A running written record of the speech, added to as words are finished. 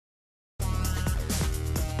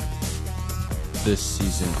This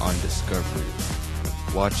season on Discovery,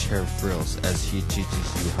 watch Hair Frills as he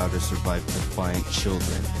teaches you how to survive defiant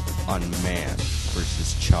children on Man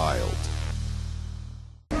vs. Child.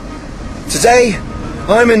 Today,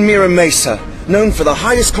 I'm in Mira Mesa, known for the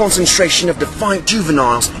highest concentration of defiant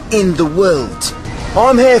juveniles in the world.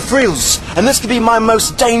 I'm Hair Frills, and this could be my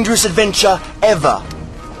most dangerous adventure ever.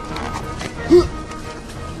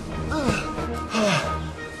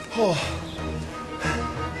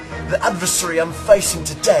 The adversary I'm facing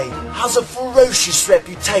today has a ferocious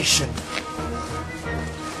reputation.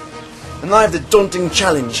 And I have the daunting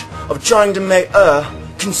challenge of trying to make her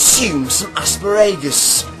consume some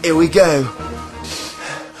asparagus. Here we go.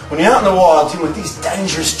 When you're out in the wild dealing with these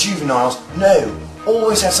dangerous juveniles,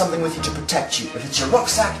 always have something with you to protect you. If it's your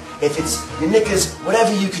rucksack, if it's your knickers,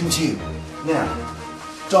 whatever you can do. Now,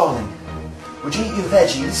 darling, would you eat your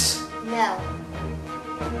veggies? No.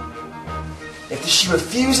 If she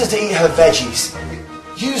refuses to eat her veggies,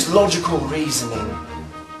 use logical reasoning.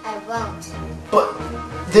 I won't. But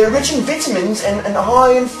they're rich in vitamins and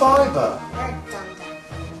high in fibre. You're dum-dum.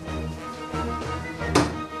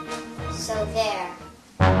 So there.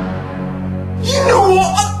 You know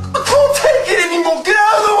what? I can't take it anymore. Get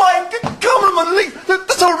out of the way. Come on, man, leave.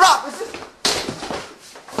 That's a wrap.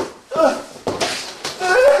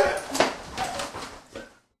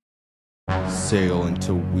 Sail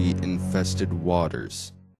into wheat-infested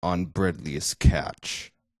waters on Breadliest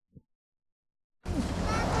Catch.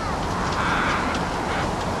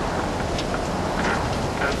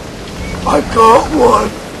 I got one.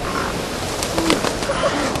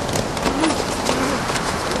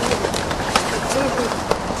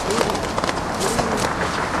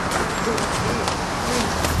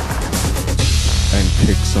 And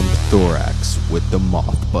kick some thorax with the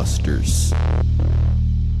Mothbusters.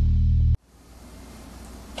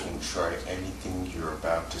 Don't try anything you're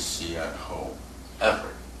about to see at home,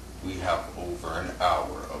 ever. We have over an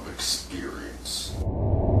hour of experience.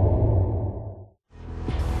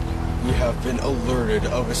 We have been alerted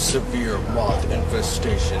of a severe moth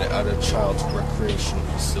infestation at a child's recreation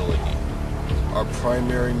facility. Our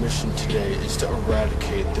primary mission today is to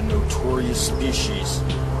eradicate the notorious species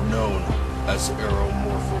known as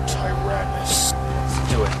Aeromorphotyrannus.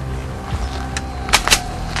 Let's do it.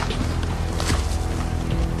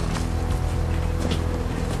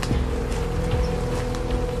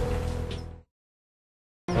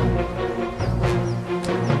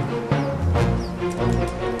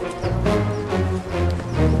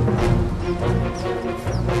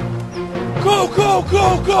 Go, go,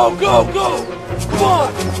 go, go, go, go! Come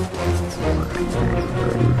on!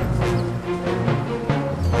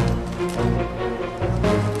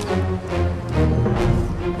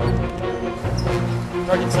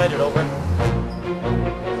 Target sighted, over.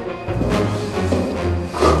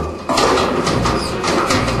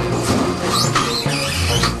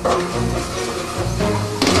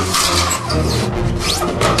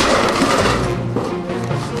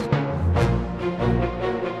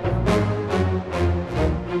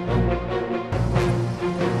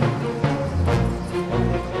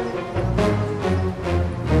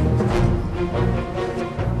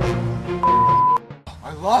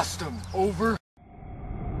 I lost him, over.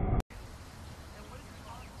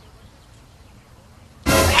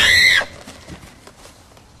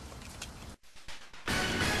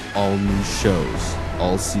 All new shows,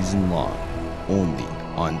 all season long, only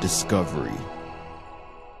on Discovery.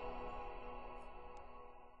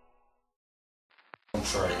 Don't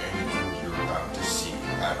try anything you're about to see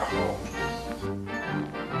at home.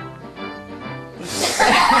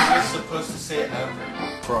 You're supposed to say ever.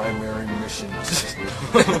 Primary mission.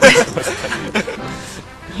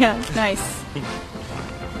 Yeah, nice.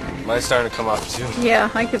 Mine's starting to come off too. Yeah,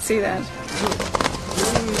 I could see that.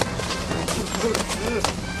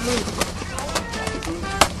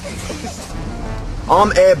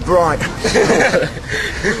 I'm Air Bright.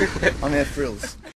 I'm Air Frills.